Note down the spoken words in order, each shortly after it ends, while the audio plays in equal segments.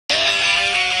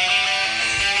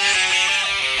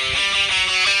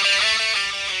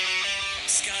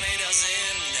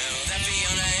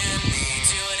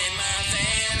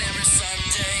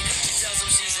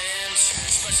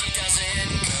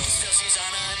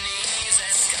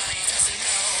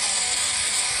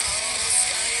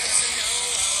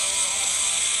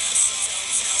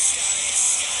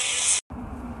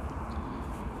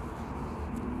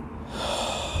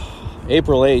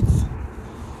April 8th,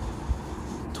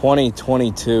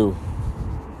 2022.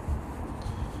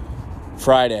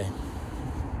 Friday.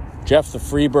 Jeff the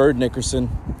Freebird Nickerson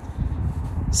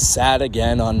sad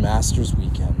again on Masters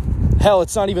weekend. Hell,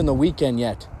 it's not even the weekend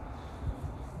yet.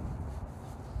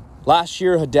 Last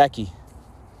year, Hideki,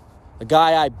 a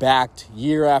guy I backed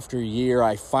year after year,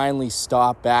 I finally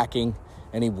stopped backing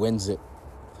and he wins it.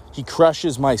 He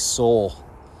crushes my soul.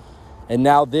 And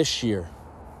now this year,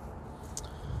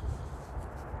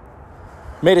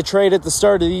 made a trade at the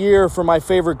start of the year for my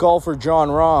favorite golfer, Jon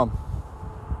Rahm.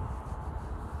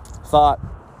 Thought,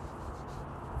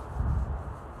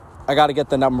 I got to get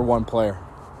the number one player.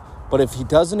 But if he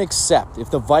doesn't accept,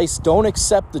 if the Vice don't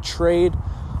accept the trade,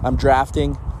 I'm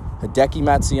drafting Hideki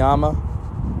Matsuyama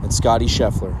and Scottie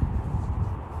Scheffler.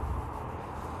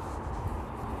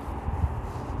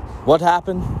 What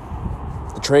happened?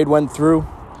 The trade went through.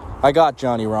 I got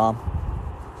Johnny Rahm.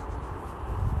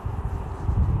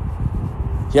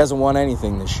 He hasn't won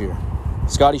anything this year.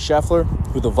 Scottie Scheffler,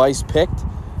 who the Vice picked,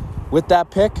 with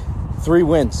that pick, 3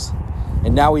 wins.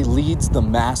 And now he leads the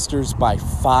Masters by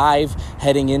 5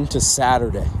 heading into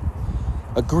Saturday.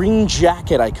 A green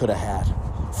jacket I could have had.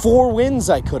 4 wins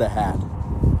I could have had.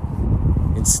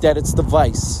 Instead, it's the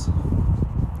Vice.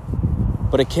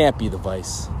 But it can't be the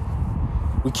Vice.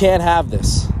 We can't have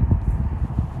this.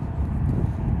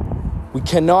 We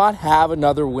cannot have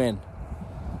another win.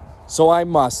 So I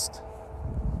must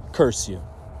curse you.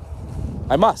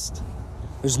 I must.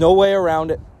 There's no way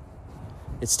around it.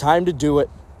 It's time to do it.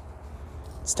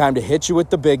 It's time to hit you with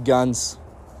the big guns.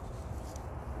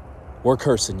 We're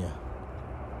cursing you.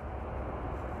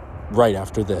 Right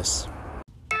after this.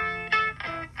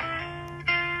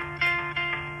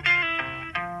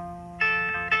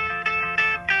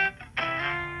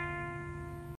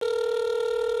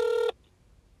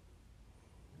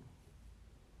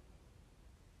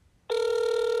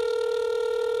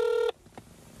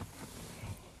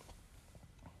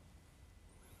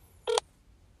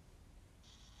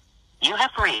 You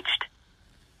have reached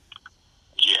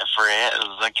Jeffrey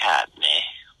Zakatny.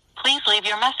 Please leave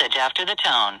your message after the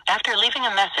tone. After leaving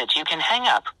a message, you can hang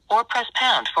up or press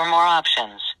pound for more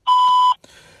options.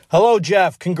 Hello,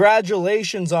 Jeff.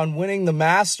 Congratulations on winning the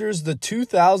Masters. The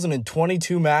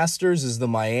 2022 Masters is the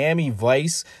Miami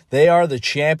Vice. They are the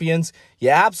champions.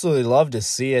 You absolutely love to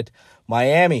see it.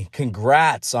 Miami,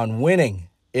 congrats on winning.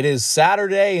 It is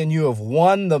Saturday and you have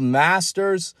won the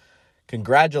Masters.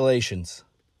 Congratulations.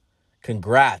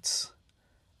 Congrats.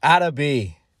 Atta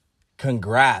B.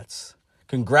 Congrats.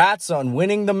 Congrats on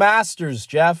winning the Masters,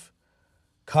 Jeff.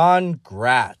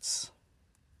 Congrats.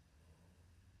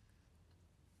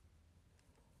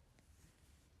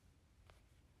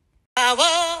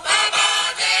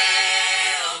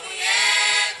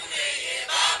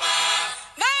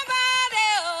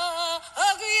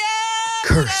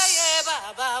 Curse.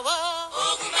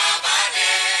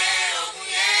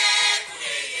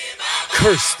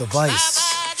 Curse the Vice.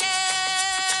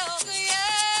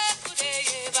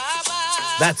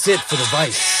 That's it for the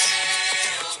Vice.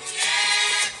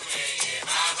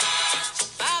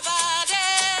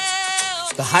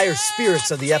 The higher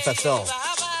spirits of the FFL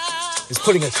is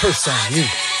putting a curse on you.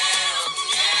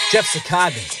 Jeff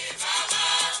Zakatny.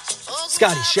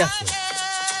 Scottie Scheffler.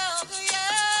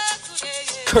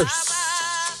 Curse.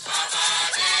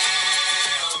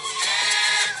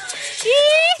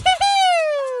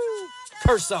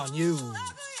 Curse on you.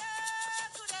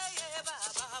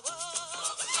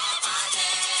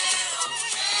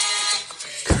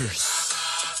 Curse.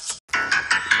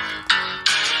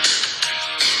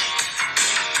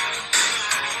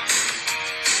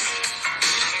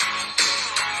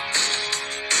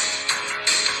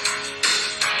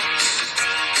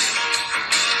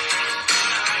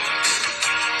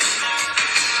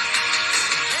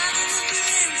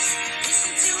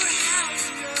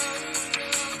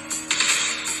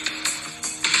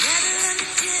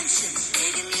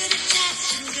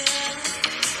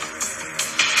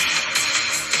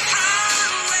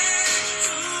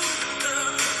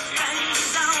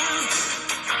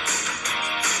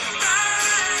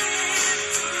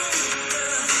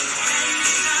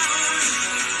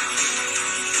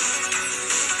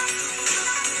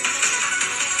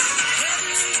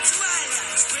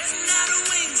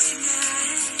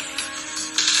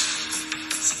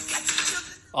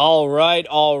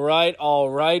 All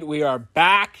right. We are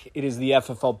back. It is the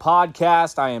FFL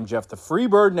podcast. I am Jeff the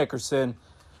Freebird Nickerson,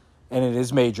 and it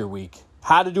is Major Week.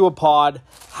 Had to do a pod,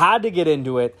 had to get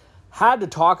into it, had to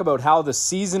talk about how the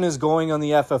season is going on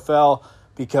the FFL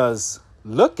because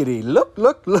look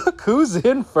who's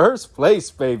in first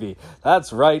place, baby.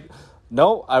 That's right.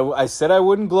 No, I said I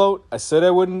wouldn't gloat. I said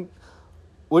I wouldn't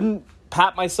wouldn't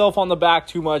pat myself on the back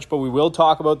too much, but we will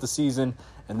talk about the season,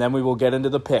 and then we will get into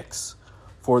the picks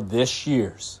for this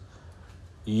year's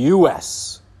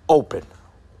U.S. Open.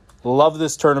 Love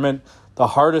this tournament. The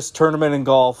hardest tournament in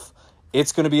golf.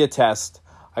 It's going to be a test.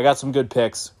 I got some good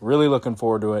picks. Really looking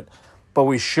forward to it. But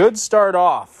we should start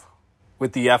off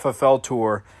with the FFL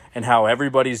Tour and how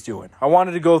everybody's doing. I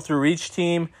wanted to go through each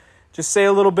team, just say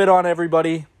a little bit on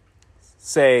everybody.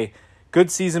 Say good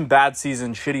season, bad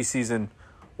season, shitty season,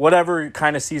 whatever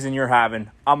kind of season you're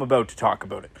having. I'm about to talk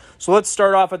about it. So let's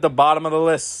start off at the bottom of the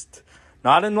list.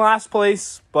 Not in last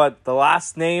place, but the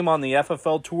last name on the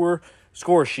FFL Tour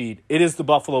score sheet. It is the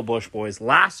Buffalo Bush Boys.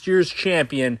 Last year's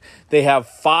champion. They have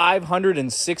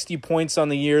 560 points on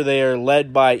the year. They are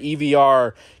led by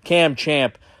EVR, Cam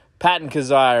Champ, Patton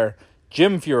Kazire,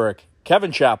 Jim Furyk,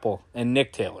 Kevin Chappell, and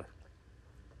Nick Taylor.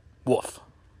 Woof.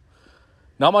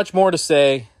 Not much more to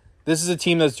say. This is a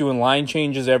team that's doing line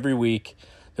changes every week.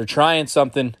 They're trying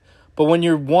something. But when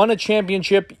you won a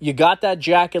championship, you got that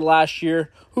jacket last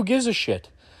year, who gives a shit?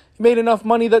 You made enough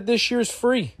money that this year's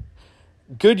free.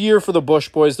 Good year for the Bush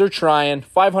Boys. They're trying.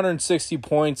 560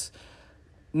 points.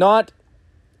 Not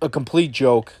a complete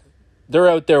joke. They're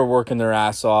out there working their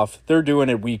ass off. They're doing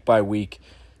it week by week.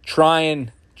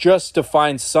 Trying just to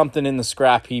find something in the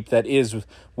scrap heap that is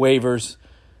waivers.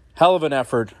 Hell of an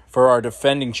effort for our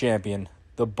defending champion,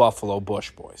 the Buffalo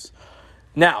Bush Boys.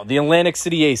 Now, the Atlantic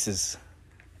City Aces.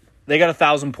 They got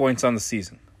 1,000 points on the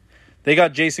season. They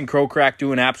got Jason Krokrak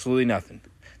doing absolutely nothing.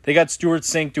 They got Stuart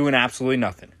Sink doing absolutely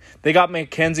nothing. They got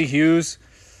Mackenzie Hughes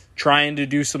trying to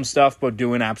do some stuff, but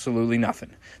doing absolutely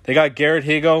nothing. They got Garrett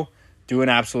Higo doing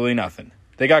absolutely nothing.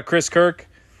 They got Chris Kirk.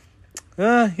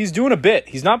 He's doing a bit.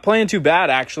 He's not playing too bad,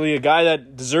 actually. A guy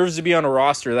that deserves to be on a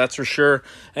roster, that's for sure.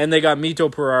 And they got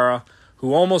Mito Pereira,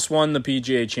 who almost won the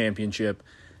PGA Championship,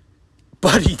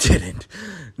 but he didn't.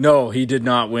 No, he did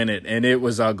not win it, and it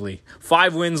was ugly.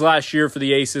 5 wins last year for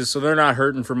the Aces, so they're not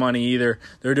hurting for money either.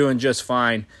 They're doing just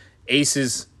fine.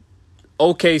 Aces,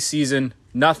 okay season,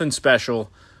 nothing special.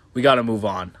 We got to move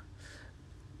on.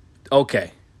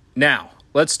 Okay, now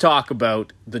let's talk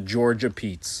about the Georgia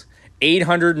Petes.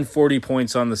 840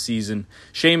 points on the season.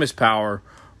 Seamus Power,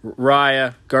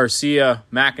 Raya, Garcia,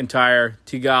 McIntyre,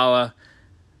 Tigala,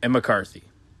 and McCarthy.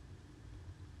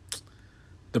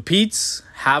 The Petes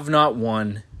have not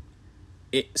won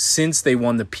since they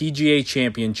won the PGA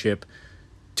Championship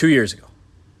 2 years ago.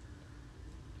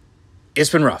 It's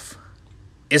been rough.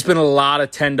 It's been a lot of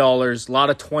 $10, a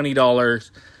lot of $20, a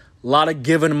lot of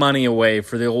giving money away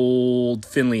for the old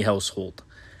Finley household.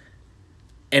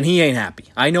 And he ain't happy.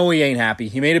 I know he ain't happy.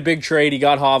 He made a big trade. He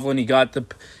got Hovland. He got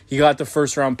the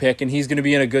first round pick, and he's going to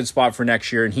be in a good spot for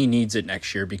next year, and he needs it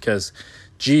next year because,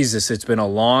 Jesus, it's been a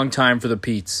long time for the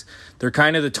Petes. They're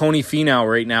kind of the Tony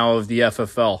Finau right now of the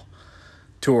FFL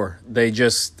Tour. They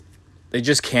just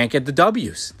can't get the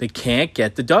W's. They can't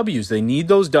get the W's. They need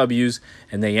those W's,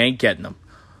 and they ain't getting them.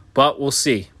 But we'll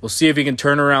see. We'll see if he can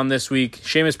turn around this week.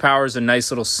 Seamus Power is a nice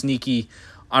little sneaky,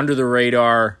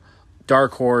 under-the-radar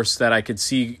dark horse that I could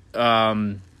see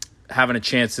having a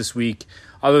chance this week.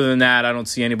 Other than that, I don't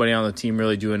see anybody on the team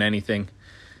really doing anything.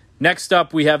 Next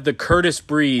up, we have the Curtis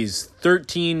Breeze,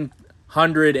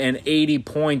 1,380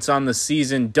 points on the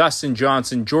season. Dustin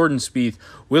Johnson, Jordan Spieth,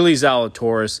 Willie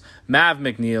Zalatoris, Mav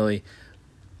McNeely,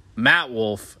 Matt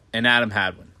Wolff, and Adam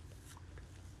Hadwin.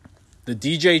 The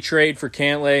DJ trade for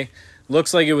Cantlay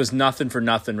looks like it was nothing for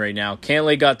nothing right now.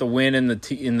 Cantlay got the win in the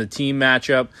team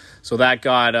matchup, so that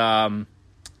got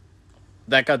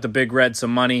the Big Red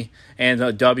some money and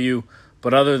a W.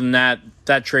 But other than that,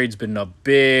 that trade's been a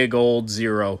big old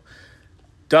zero.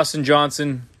 Dustin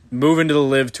Johnson moving to the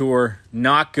LIV Tour,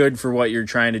 not good for what you're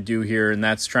trying to do here, and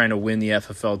that's trying to win the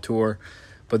FFL Tour.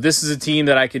 But this is a team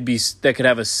that could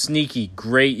have a sneaky,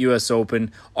 great U.S.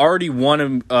 Open. Already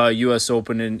won a U.S.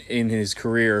 Open in his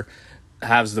career.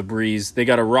 Has the Breeze. They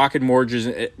got a Rocket Mortgage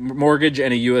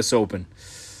and a U.S. Open.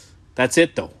 That's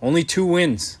it, though. Only 2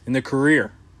 wins in the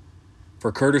career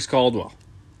for Curtis Caldwell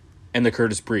and the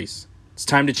Curtis Breeze. It's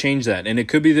time to change that, and it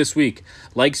could be this week.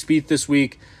 Like Spieth this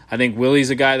week, I think Willie's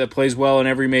a guy that plays well in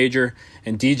every major,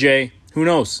 and DJ, who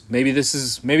knows? Maybe this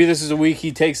is a week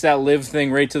he takes that LIV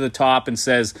thing right to the top and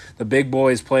says the big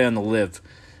boys play on the LIV.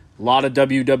 A lot of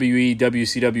WWE,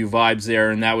 WCW vibes there,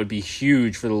 and that would be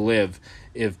huge for the LIV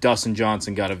if Dustin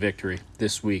Johnson got a victory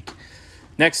this week.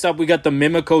 Next up, we got the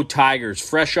Mimico Tigers.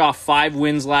 Fresh off 5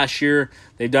 wins last year.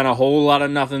 They've done a whole lot of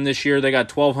nothing this year. They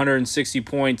got 1,260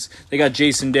 points. They got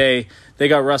Jason Day. They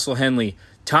got Russell Henley,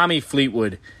 Tommy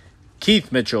Fleetwood,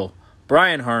 Keith Mitchell,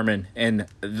 Brian Harmon, and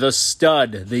the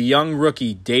stud, the young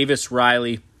rookie, Davis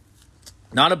Riley.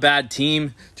 Not a bad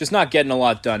team, just not getting a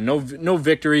lot done. No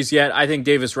victories yet. I think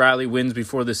Davis Riley wins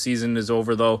before the season is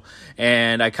over, though.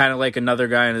 And I kind of like another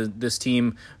guy on this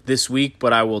team this week,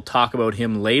 but I will talk about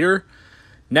him later.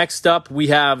 Next up, we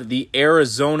have the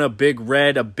Arizona Big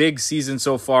Red, a big season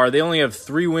so far. They only have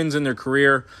 3 wins in their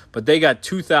career, but they got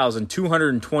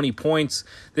 2,220 points.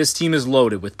 This team is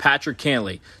loaded with Patrick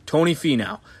Cantlay, Tony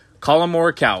Finau, Colin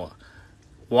Morikawa,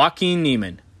 Joaquin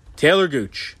Niemann, Taylor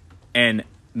Gooch, and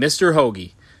Mr.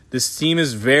 Hoagie. This team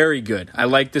is very good. I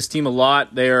like this team a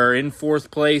lot. They are in 4th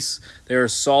place. They're a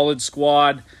solid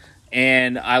squad,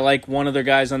 and I like one of their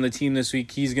guys on the team this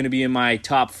week. He's going to be in my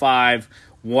top 5.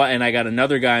 And I got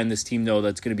another guy on this team, though,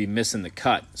 that's going to be missing the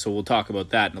cut, so we'll talk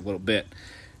about that in a little bit.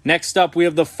 Next up, we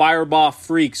have the Fireball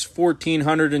Freaks,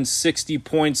 1,460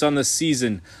 points on the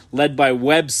season, led by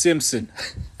Webb Simpson.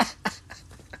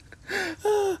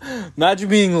 Imagine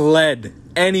being led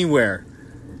anywhere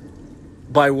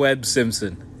by Webb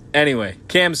Simpson. Anyway,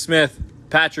 Cam Smith,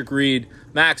 Patrick Reed,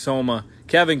 Max Homa,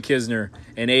 Kevin Kisner,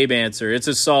 and Abe Answer. It's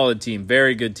a solid team,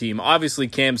 very good team. Obviously,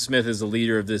 Cam Smith is the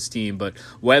leader of this team, but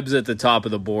Webb's at the top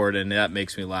of the board, and that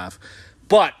makes me laugh.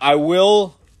 But I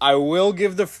will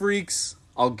give the Freaks,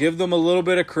 I'll give them a little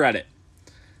bit of credit.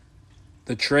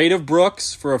 The trade of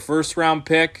Brooks for a first-round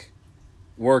pick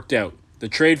worked out. The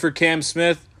trade for Cam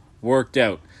Smith worked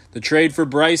out. The trade for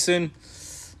Bryson,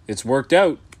 it's worked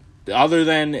out. Other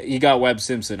than he got Webb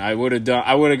Simpson, if he would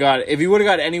have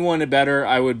got anyone better,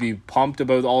 I would be pumped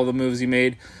about all the moves he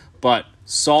made. But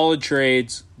solid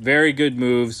trades, very good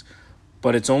moves.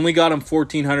 But it's only got him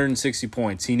 1,460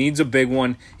 points. He needs a big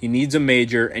one. He needs a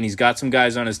major, and he's got some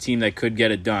guys on his team that could get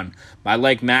it done. I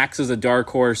like Max as a dark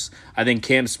horse. I think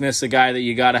Cam Smith's a guy that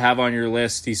you got to have on your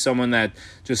list. He's someone that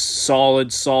just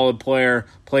solid player.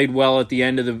 Played well at the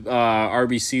end of the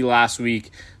RBC last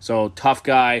week. So tough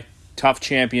guy. Tough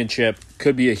championship.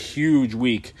 Could be a huge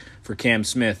week for Cam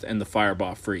Smith and the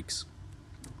Fireball Freaks.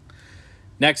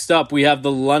 Next up, we have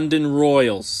the London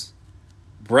Royals.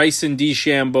 Bryson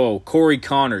DeChambeau, Corey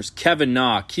Connors, Kevin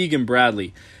Na, Keegan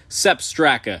Bradley, Sepp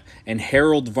Straka, and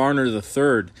Harold Varner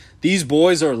III. These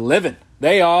boys are living.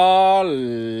 They are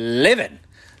living.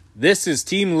 This is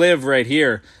Team Liv right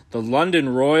here. The London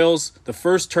Royals. The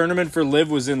first tournament for Liv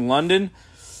was in London.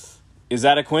 Is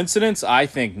that a coincidence? I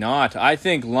think not. I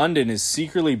think London is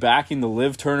secretly backing the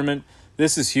Liv tournament.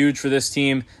 This is huge for this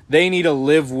team. They need a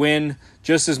Liv win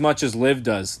just as much as Liv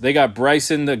does. They got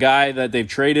Bryson, the guy that they've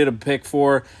traded a pick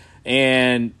for,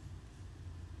 and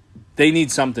they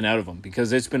need something out of him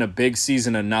because it's been a big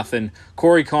season of nothing.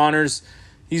 Corey Connors,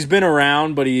 he's been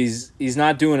around, but he's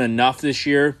not doing enough this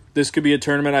year. This could be a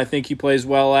tournament I think he plays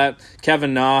well at.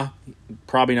 Kevin Na,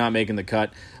 probably not making the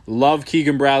cut. Love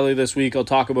Keegan Bradley this week. I'll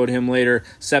talk about him later.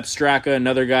 Sepp Straka,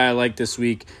 another guy I like this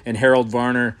week. And Harold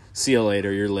Varner, see you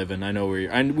later. You're living.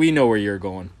 We know where you're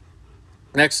going.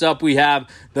 Next up, we have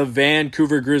the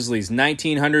Vancouver Grizzlies.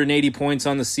 1,980 points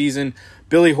on the season.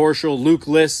 Billy Horschel, Luke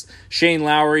List, Shane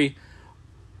Lowry,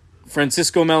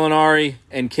 Francisco Molinari,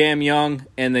 and Cam Young.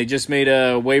 And they just made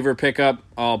a waiver pickup.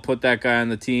 I'll put that guy on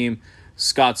the team.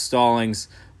 Scott Stallings.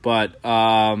 But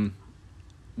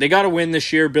they got a win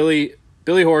this year. Billy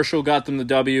Horschel got them the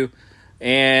W,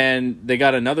 and they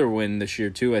got another win this year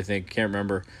too, I think. Can't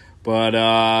remember. But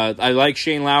I like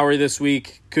Shane Lowry this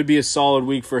week. Could be a solid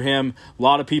week for him. A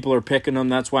lot of people are picking him.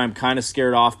 That's why I'm kind of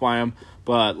scared off by him.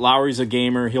 But Lowry's a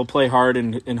gamer. He'll play hard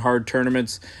in hard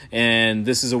tournaments, and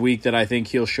this is a week that I think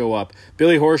he'll show up.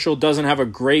 Billy Horschel doesn't have a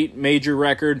great major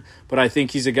record, but I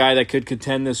think he's a guy that could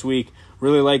contend this week.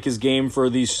 Really like his game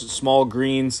for these small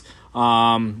greens.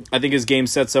 I think his game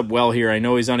sets up well here. I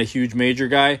know he's not a huge major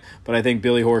guy, but I think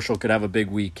Billy Horschel could have a big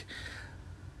week.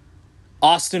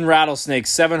 Austin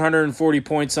Rattlesnakes, 740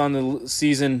 points on the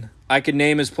season. I could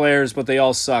name his players, but they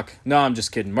all suck. No, I'm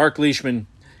just kidding. Mark Leishman,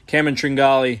 Cameron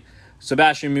Tringali,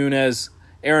 Sebastian Munez,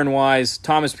 Aaron Wise,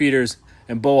 Thomas Peters,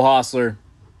 and Bo Hostler.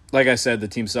 Like I said, the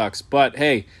team sucks. But,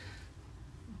 hey,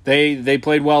 they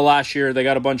played well last year. They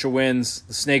got a bunch of wins.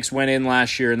 The Snakes went in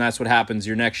last year, and that's what happens.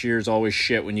 Your next year is always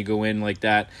shit when you go in like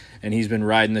that, and he's been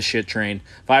riding the shit train.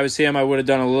 If I was him, I would have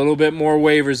done a little bit more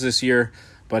waivers this year.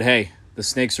 But, hey, the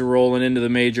Snakes are rolling into the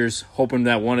majors, hoping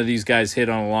that one of these guys hit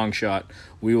on a long shot.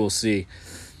 We will see.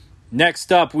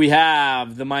 Next up, we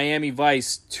have the Miami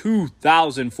Vice,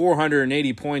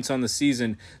 2,480 points on the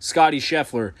season. Scotty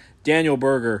Scheffler, Daniel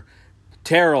Berger,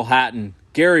 Terrell Hatton,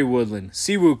 Gary Woodland,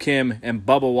 Siwoo Kim, and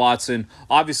Bubba Watson.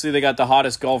 Obviously, they got the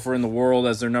hottest golfer in the world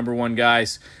as their number one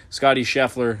guys. Scotty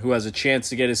Scheffler, who has a chance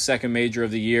to get his second major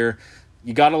of the year.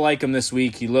 You got to like him this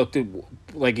week. He looked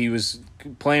like he was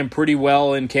playing pretty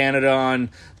well in Canada on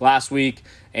last week,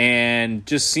 and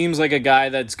just seems like a guy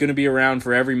that's going to be around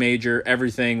for every major,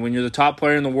 everything. When you're the top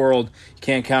player in the world, you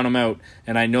can't count him out,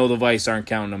 and I know the Vice aren't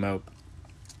counting him out.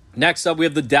 Next up, we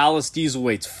have the Dallas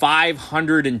Dieselweights,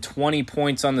 520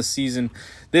 points on the season.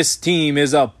 This team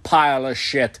is a pile of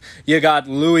shit. You got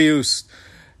Louis Oust,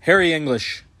 Harry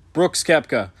English, Brooks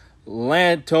Koepka,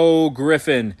 Lanto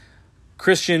Griffin,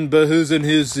 Christian Behuizen,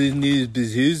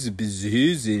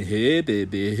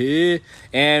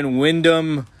 and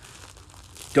Wyndham,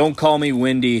 don't call me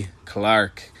Windy,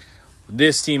 Clark.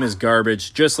 This team is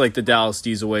garbage, just like the Dallas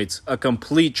Dieselweights. A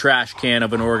complete trash can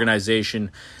of an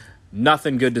organization.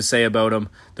 Nothing good to say about them.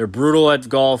 They're brutal at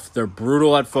golf. They're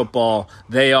brutal at football.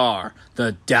 They are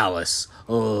the Dallas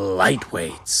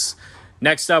Lightweights.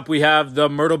 Next up, we have the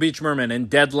Myrtle Beach Mermen in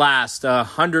dead last,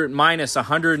 minus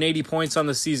 180 points on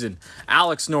the season.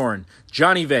 Alex Noren,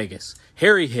 Johnny Vegas,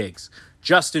 Harry Higgs,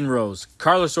 Justin Rose,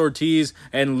 Carlos Ortiz,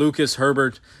 and Lucas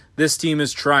Herbert. This team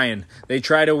is trying. They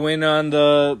try to win on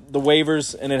the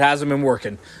waivers, and it hasn't been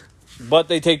working. But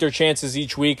they take their chances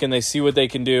each week, and they see what they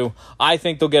can do. I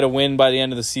think they'll get a win by the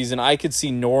end of the season. I could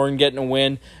see Noren getting a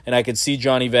win, and I could see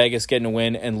Johnny Vegas getting a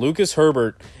win. And Lucas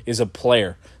Herbert is a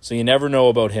player, so you never know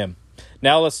about him.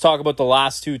 Now let's talk about the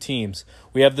last two teams.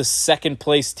 We have the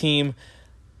second-place team,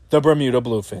 the Bermuda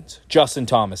Bluefins. Justin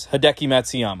Thomas, Hideki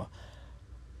Matsuyama,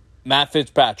 Matt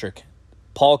Fitzpatrick,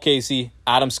 Paul Casey,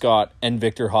 Adam Scott, and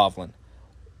Victor Hovland.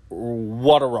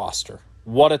 What a roster.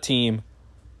 What a team.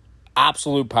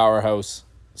 Absolute powerhouse.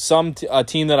 A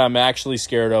team that I'm actually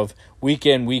scared of. Week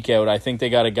in, week out. I think they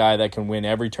got a guy that can win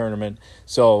every tournament.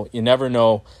 So you never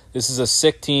know. This is a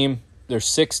sick team. They're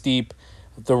 6 deep.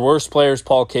 The worst player is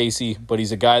Paul Casey, but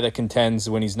he's a guy that contends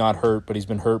when he's not hurt, but he's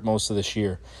been hurt most of this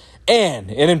year.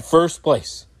 And in first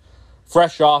place,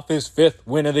 fresh off his 5th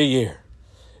win of the year,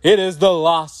 it is the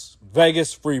Las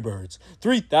Vegas Freebirds.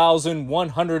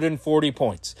 3,140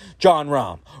 points. Jon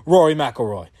Rahm, Rory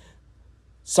McIlroy,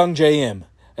 Sung Jae Im,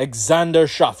 Alexander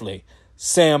Schauffele,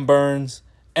 Sam Burns,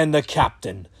 and the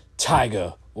captain,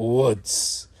 Tiger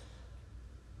Woods.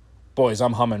 Boys,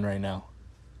 I'm humming right now.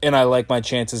 And I like my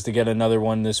chances to get another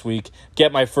one this week.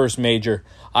 Get my first major.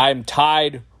 I'm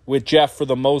tied with Jeff for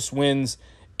the most wins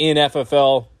in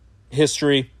FFL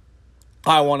history.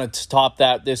 I want to top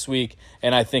that this week,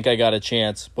 and I think I got a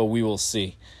chance, but we will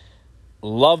see.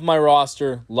 Love my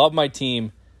roster. Love my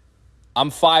team. I'm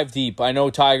 5 deep. I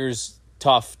know Tiger's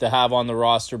tough to have on the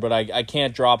roster, but I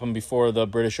can't drop him before the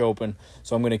British Open,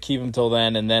 so I'm going to keep him till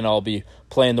then, and then I'll be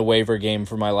playing the waiver game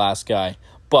for my last guy.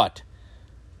 But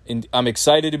I'm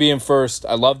excited to be in first.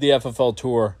 I love the FFL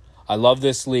Tour. I love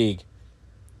this league,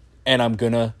 and I'm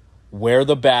going to wear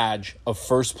the badge of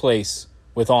first place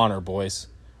with honor, boys.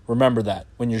 Remember that.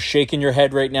 When you're shaking your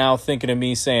head right now, thinking of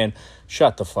me saying,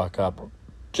 shut the fuck up,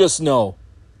 just know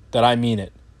that I mean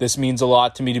it. This means a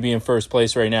lot to me to be in first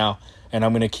place right now, and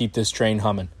I'm going to keep this train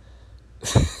humming.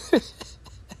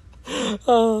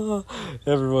 Oh,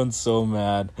 everyone's so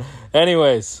mad.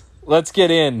 Anyways, let's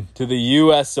get into the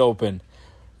U.S. Open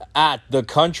at the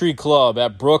Country Club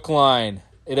at Brookline.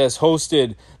 It has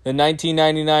hosted the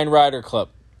 1999 Ryder Cup,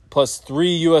 plus 3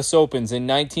 U.S. Opens in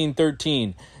 1913,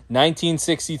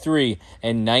 1963,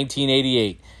 and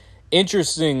 1988.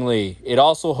 Interestingly, it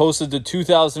also hosted the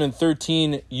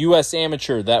 2013 U.S.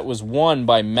 Amateur that was won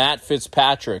by Matt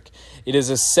Fitzpatrick. It is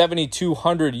a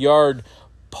 7,200-yard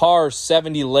par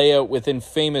 70 layout within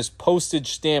famous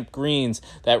postage stamp greens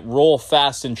that roll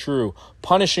fast and true,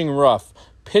 punishing rough,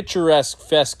 picturesque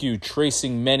fescue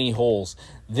tracing many holes.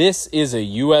 This is a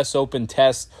U.S. Open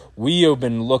test we have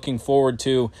been looking forward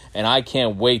to, and I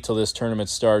can't wait till this tournament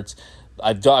starts.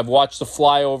 I've watched the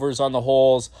flyovers on the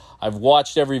holes. I've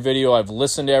watched every video. I've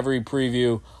listened to every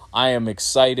preview. I am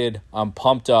excited. I'm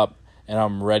pumped up, and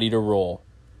I'm ready to roll.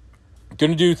 I'm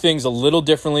going to do things a little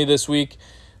differently this week.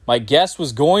 My guest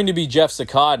was going to be Jeff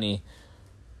Saccone,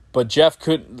 but Jeff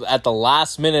at the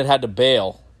last minute had to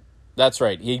bail. That's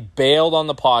right. He bailed on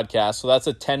the podcast, so that's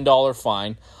a $10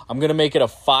 fine. I'm going to make it a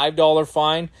 $5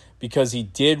 fine because he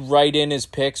did write in his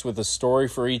picks with a story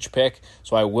for each pick,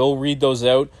 so I will read those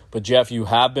out. But, Jeff, you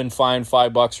have been fined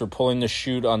 $5 for pulling the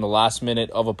chute on the last minute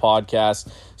of a podcast.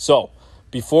 So,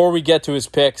 before we get to his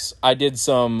picks, I did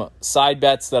some side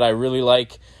bets that I really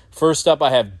like. First up,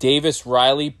 I have Davis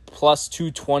Riley plus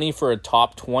 220 for a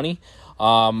top 20.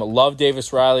 Love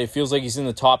Davis Riley. It feels like he's in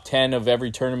the top 10 of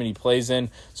every tournament he plays in.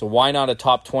 So why not a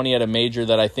top 20 at a major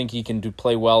that I think he can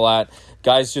play well at?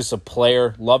 Guy's just a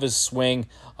player. Love his swing.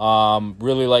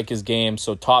 Really like his game.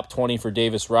 So top 20 for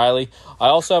Davis Riley. I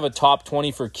also have a top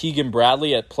 20 for Keegan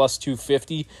Bradley at plus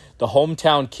 250. The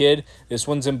hometown kid. This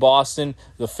one's in Boston.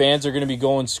 The fans are going to be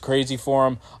going crazy for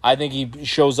him. I think he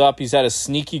shows up. He's had a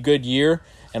sneaky good year,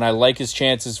 and I like his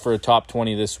chances for a top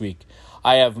 20 this week.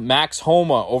 I have Max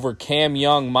Homa over Cam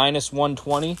Young minus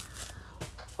 120.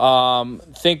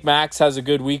 Think Max has a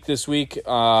good week this week.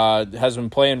 Has been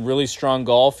playing really strong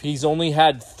golf. He's only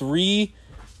had 3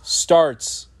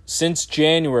 starts since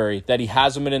January that he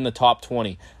hasn't been in the top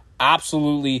 20.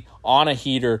 Absolutely on a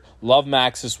heater. Love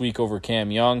Max this week over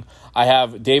Cam Young. I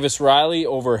have Davis Riley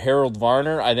over Harold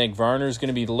Varner. I think Varner's going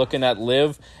to be looking at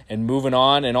live and moving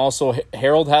on. And also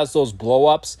Harold has those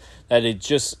blow-ups that it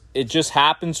just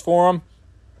happens for him.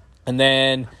 And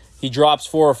then he drops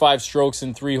 4 or 5 strokes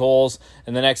in 3 holes.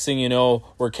 And the next thing you know,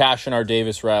 we're cashing our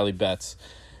Davis Riley bets.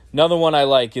 Another one I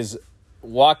like is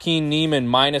Joaquin Niemann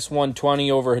minus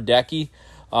 120 over Hideki.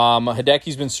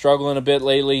 Hideki's been struggling a bit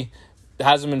lately.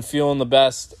 Hasn't been feeling the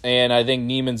best, and I think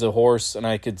Niemann's a horse, and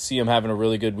I could see him having a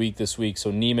really good week this week.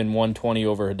 So Niemann 120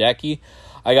 over Hideki.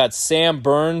 I got Sam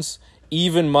Burns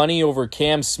even money over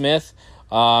Cam Smith.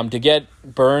 To get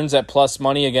Burns at plus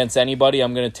money against anybody,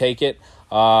 I'm going to take it.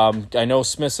 I know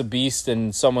Smith's a beast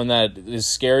and someone that is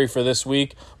scary for this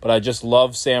week, but I just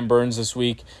love Sam Burns this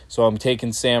week, so I'm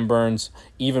taking Sam Burns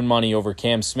even money over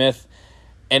Cam Smith.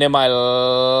 And in my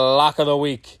lock of the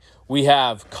week, we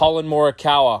have Colin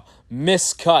Morikawa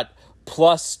miscut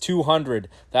plus 200.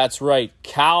 That's right,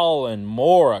 Colin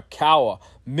Morikawa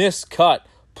miscut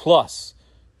plus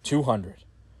 200.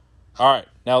 All right,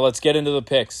 now let's get into the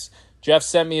picks. Jeff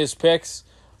sent me his picks.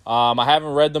 I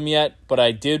haven't read them yet, but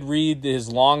I did read his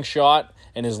long shot,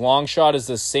 and his long shot is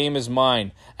the same as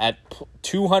mine. At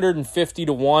 250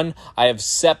 to 1, I have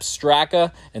Sepp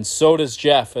Straka, and so does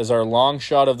Jeff as our long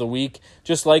shot of the week.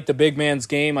 Just like the big man's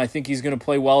game, I think he's going to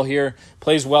play well here.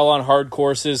 Plays well on hard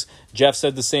courses. Jeff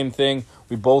said the same thing.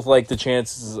 We both like the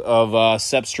chances of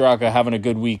Sepp Straka having a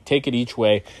good week. Take it each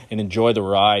way and enjoy the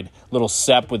ride. Little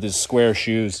Sepp with his square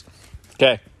shoes.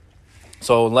 Okay,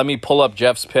 so let me pull up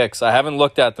Jeff's picks. I haven't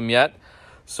looked at them yet,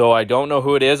 so I don't know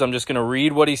who it is. I'm just going to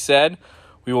read what he said.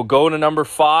 We will go to number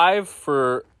 5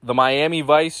 for the Miami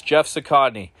Vice, Jeff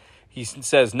Sakodny. He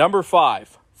says, number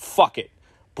 5, fuck it,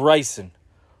 Bryson,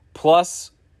 plus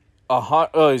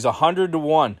he's 100 to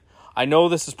 1. I know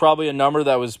this is probably a number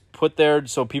that was put there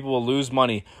so people will lose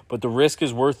money, but the risk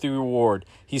is worth the reward.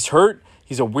 He's hurt,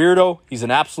 he's a weirdo, he's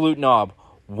an absolute knob.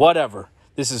 Whatever.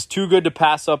 This is too good to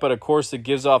pass up at a course that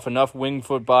gives off enough Winged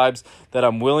Foot vibes that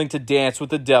I'm willing to dance with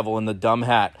the devil in the dumb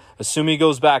hat, assuming he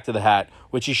goes back to the hat,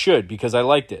 which he should because I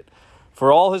liked it.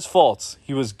 For all his faults,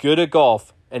 he was good at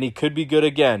golf, and he could be good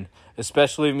again,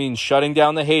 especially if it means shutting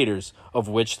down the haters, of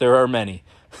which there are many.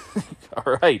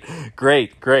 All right,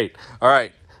 great. All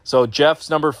right, so Jeff's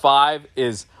number 5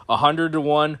 is 100 to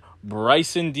 1,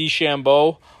 Bryson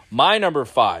DeChambeau. My number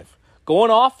 5,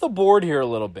 going off the board here a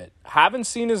little bit. Haven't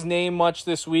seen his name much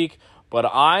this week, but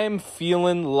I'm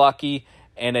feeling lucky,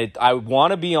 and I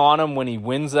want to be on him when he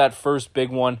wins that first big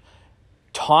one.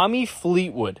 Tommy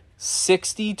Fleetwood,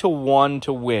 60 to 1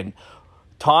 to win.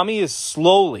 Tommy is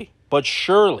slowly but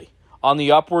surely on the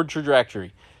upward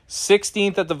trajectory.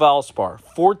 16th at the Valspar,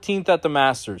 14th at the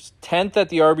Masters, 10th at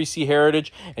the RBC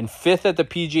Heritage, and 5th at the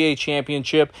PGA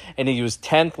Championship, and he was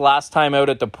 10th last time out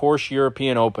at the Porsche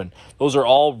European Open. Those are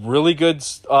all really good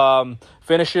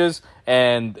finishes,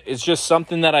 and it's just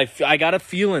something that I got a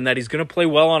feeling that he's going to play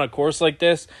well on a course like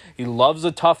this. He loves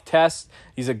a tough test.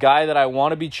 He's a guy that I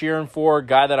want to be cheering for, a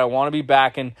guy that I want to be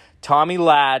backing. Tommy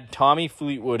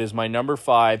Fleetwood is my number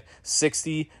 5,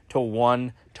 60 to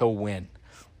 1 to win.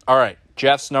 All right.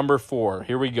 Jeff's number 4.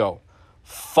 Here we go.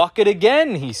 Fuck it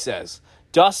again, he says.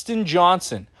 Dustin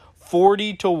Johnson,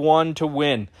 40 to 1 to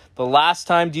win. The last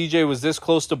time DJ was this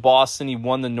close to Boston, he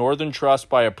won the Northern Trust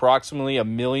by approximately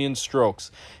 1 million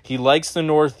strokes. He likes the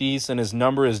Northeast, and his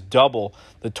number is double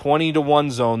the 20 to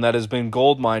 1 zone that has been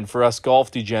goldmine for us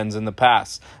golf degens in the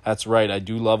past. That's right, I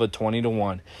do love a 20 to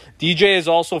 1. DJ has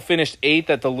also finished 8th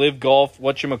at the Live Golf,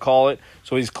 whatchamacallit,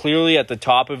 so he's clearly at the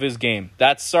top of his game.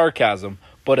 That's sarcasm.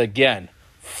 But again,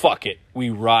 fuck it.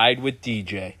 We ride with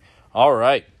DJ. All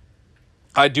right.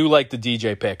 I do like the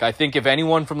DJ pick. I think if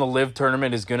anyone from the Live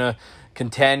tournament is going to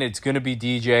contend, it's going to be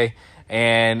DJ.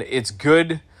 And it's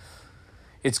good.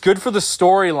 It's good for the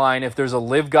storyline if there's a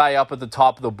Live guy up at the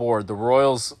top of the board. The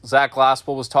Royals, Zach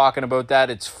Glaspel was talking about that.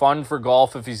 It's fun for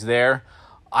golf if he's there.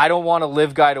 I don't want a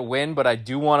Liv guy to win, but I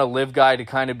do want a Liv guy to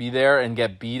kind of be there and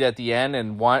get beat at the end.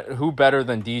 And who better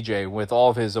than DJ with all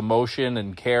of his emotion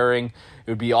and caring?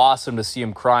 It would be awesome to see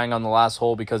him crying on the last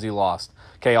hole because he lost.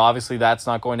 Okay, obviously that's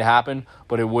not going to happen,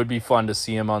 but it would be fun to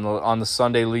see him on the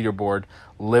Sunday leaderboard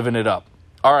living it up.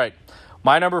 All right,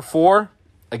 my number 4,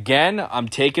 again, I'm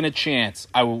taking a chance.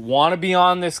 I want to be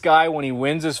on this guy when he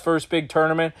wins his first big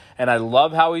tournament, and I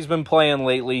love how he's been playing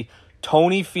lately.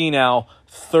 Tony Finau,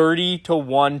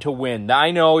 30-1 to win. Now, I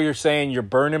know you're saying you're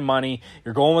burning money.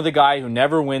 You're going with a guy who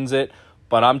never wins it,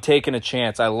 but I'm taking a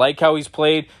chance. I like how he's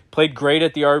played. Played great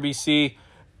at the RBC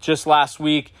just last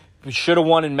week. We should have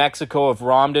won in Mexico if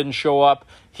Rahm didn't show up.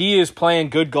 He is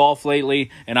playing good golf lately,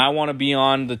 and I want to be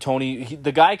on the Tony.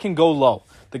 The guy can go low.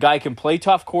 The guy can play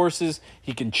tough courses.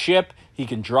 He can chip. He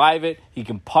can drive it. He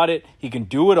can putt it. He can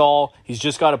do it all. He's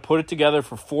just got to put it together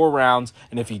for 4 rounds,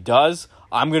 and if he does,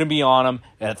 I'm going to be on him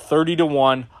at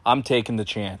 30-1. I'm taking the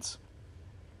chance.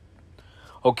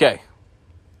 Okay,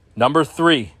 number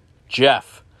 3,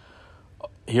 Jeff.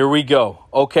 Here we go.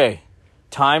 Okay,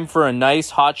 time for a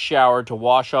nice hot shower to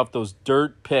wash off those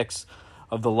dirt picks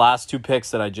of the last 2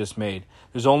 picks that I just made.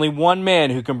 There's only one man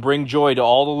who can bring joy to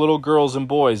all the little girls and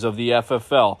boys of the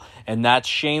FFL, and that's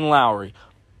Shane Lowry.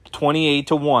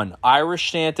 28-1.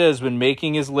 Irish Santa has been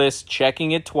making his list,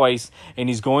 checking it twice, and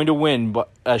he's going to win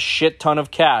a shit ton of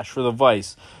cash for the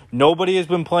Vice. Nobody has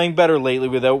been playing better lately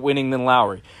without winning than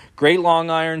Lowry. Great long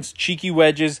irons, cheeky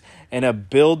wedges, and a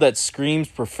build that screams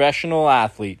professional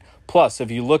athlete. Plus, if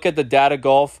you look at the Data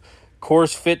Golf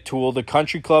Course Fit tool, the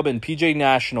Country Club and PJ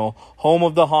National, home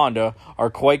of the Honda,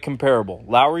 are quite comparable.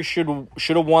 Lowry should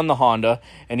have won the Honda,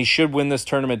 and he should win this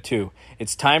tournament too.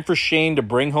 It's time for Shane to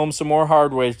bring home some more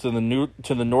hardware to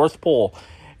the North Pole,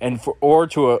 or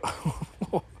to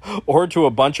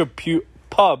a bunch of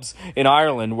pubs in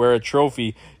Ireland where a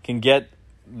trophy can get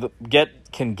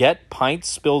pints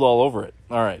spilled all over it.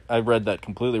 All right, I read that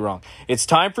completely wrong. It's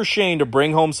time for Shane to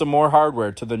bring home some more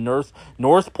hardware to the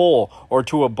North Pole, or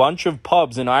to a bunch of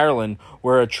pubs in Ireland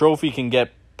where a trophy can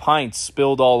get pints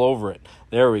spilled all over it.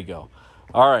 There we go.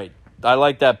 All right, I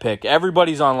like that pick.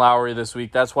 Everybody's on Lowry this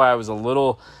week. That's why I was a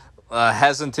little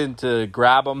hesitant to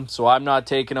grab him, so I'm not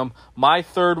taking him. My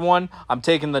third one, I'm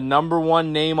taking the number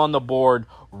 1 name on the board,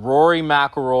 Rory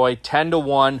McIlroy,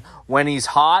 10-1. When he's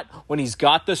hot, when he's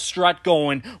got the strut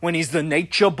going, when he's the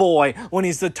nature boy, when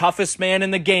he's the toughest man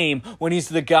in the game, when he's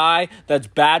the guy that's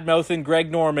bad-mouthing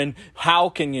Greg Norman, how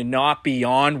can you not be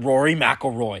on Rory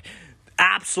McIlroy?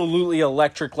 Absolutely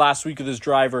electric last week with his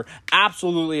driver.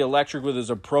 Absolutely electric with his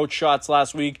approach shots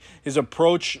last week. His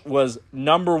approach was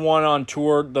number 1 on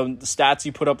tour. The stats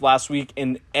he put up last week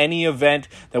in any event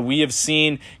that we have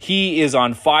seen. He is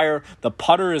on fire. The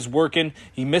putter is working.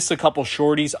 He missed a couple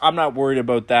shorties. I'm not worried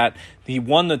about that. He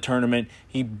won the tournament.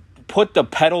 He put the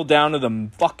pedal down to the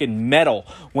fucking metal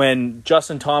when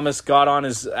Justin Thomas got on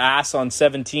his ass on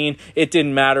 17. It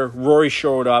didn't matter. Rory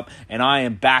showed up, and I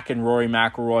am backing Rory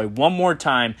McIlroy one more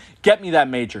time. Get me that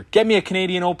major. Get me a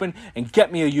Canadian Open, and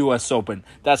get me a U.S. Open.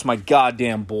 That's my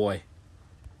goddamn boy.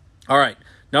 All right,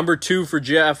 number 2 for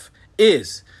Jeff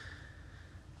is...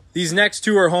 These next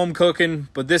 2 are home cooking,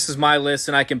 but this is my list,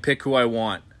 and I can pick who I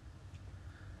want.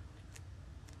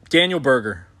 Daniel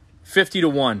Berger.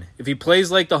 50-1. If he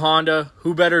plays like the Honda,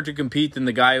 who better to compete than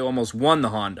the guy who almost won the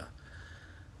Honda?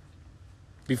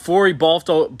 Before he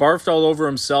barfed all over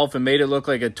himself and made it look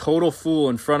like a total fool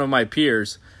in front of my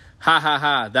peers, ha ha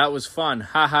ha, that was fun,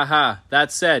 ha ha ha.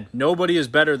 That said, nobody is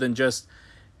better than just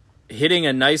hitting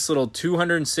a nice little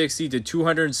 260 to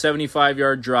 275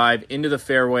 yard drive into the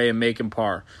fairway and making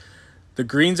par. The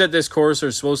greens at this course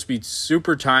are supposed to be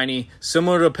super tiny,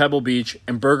 similar to Pebble Beach,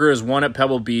 and Berger has won at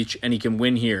Pebble Beach, and he can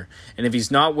win here. And if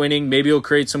he's not winning, maybe he'll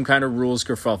create some kind of rules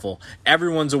kerfuffle.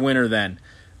 Everyone's a winner then.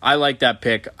 I like that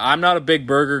pick. I'm not a big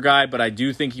Berger guy, but I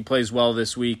do think he plays well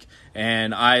this week,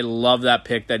 and I love that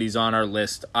pick that he's on our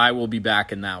list. I will be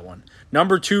back in that one.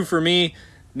 Number 2 for me,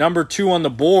 number 2 on the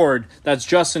board, that's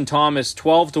Justin Thomas,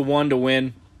 12-1 to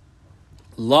win.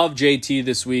 Love JT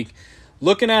this week.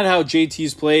 Looking at how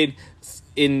JT's played,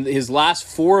 in his last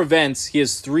 4 events, he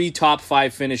has 3 top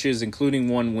 5 finishes, including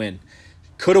 1 win.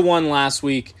 Could have won last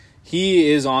week. He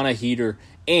is on a heater.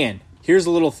 And here's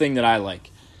a little thing that I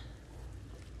like.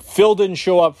 Phil didn't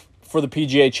show up for the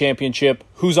PGA Championship.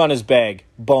 Who's on his bag?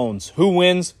 Bones. Who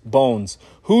wins? Bones.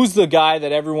 Who's the guy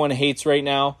that everyone hates right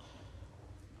now?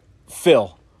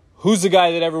 Phil. Who's the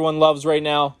guy that everyone loves right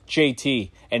now?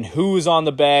 JT. And who is on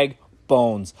the bag?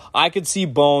 Bones. I could see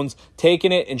Bones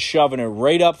taking it and shoving it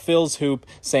right up Phil's hoop,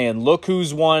 saying, look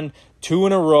who's won 2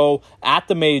 in a row at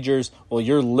the majors. Well,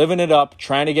 you're living it up,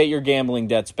 trying to get your gambling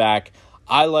debts back.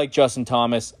 I like Justin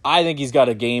Thomas. I think he's got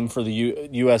a game for the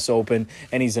U.S. Open,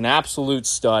 and he's an absolute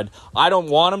stud. I don't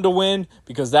want him to win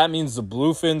because that means the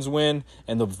Bluefins win,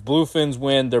 and the Bluefins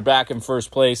win, they're back in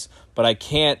first place, but I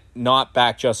can't not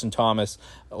back Justin Thomas.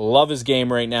 I love his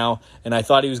game right now, and I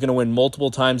thought he was going to win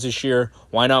multiple times this year.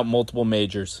 Why not multiple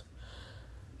majors?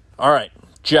 All right,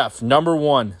 Jeff, number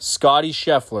 1, Scotty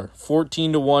Scheffler,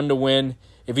 14-1 to win.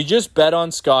 If you just bet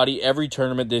on Scotty every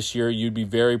tournament this year, you'd be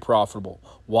very profitable.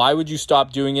 Why would you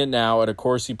stop doing it now at a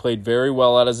course he played very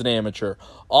well at as an amateur?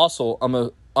 Also,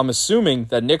 I'm assuming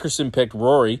that Nickerson picked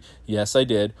Rory, yes I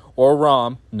did, or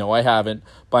Rahm, no I haven't,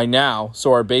 by now,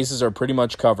 so our bases are pretty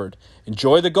much covered.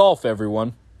 Enjoy the golf,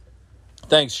 everyone.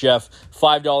 Thanks, Jeff.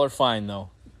 $5 fine, though.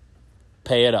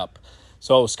 Pay it up.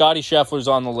 So Scotty Scheffler's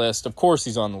on the list. Of course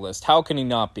he's on the list. How can he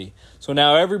not be? So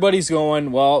now everybody's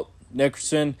going, well,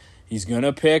 Nickerson, he's going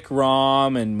to pick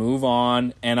Rahm and move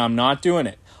on, and I'm not doing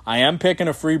it. I am picking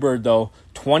a free bird, though.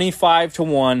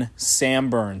 25-1, Sam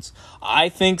Burns. I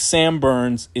think Sam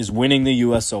Burns is winning the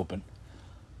U.S. Open.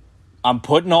 I'm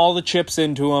putting all the chips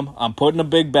into him. I'm putting a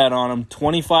big bet on him.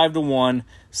 25-1,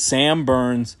 Sam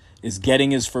Burns is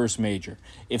getting his first major.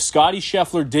 If Scotty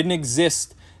Scheffler didn't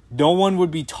exist, no one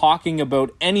would be talking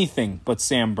about anything but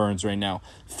Sam Burns right now.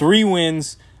 3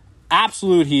 wins,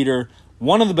 absolute heater,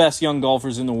 one of the best young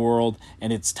golfers in the world,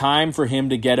 and it's time for him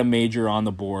to get a major on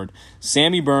the board.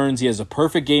 Sammy Burns, he has a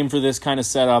perfect game for this kind of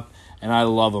setup, and I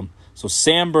love him. So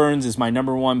Sam Burns is my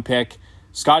number 1 pick.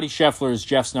 Scotty Scheffler is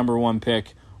Jeff's number 1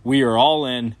 pick. We are all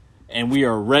in, and we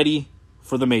are ready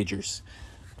for the majors.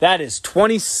 That is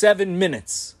 27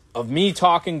 minutes of me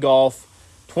talking golf,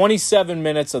 27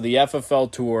 minutes of the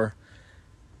FFL Tour.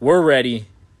 We're ready.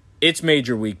 It's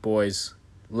Major Week, boys.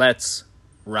 Let's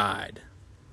ride.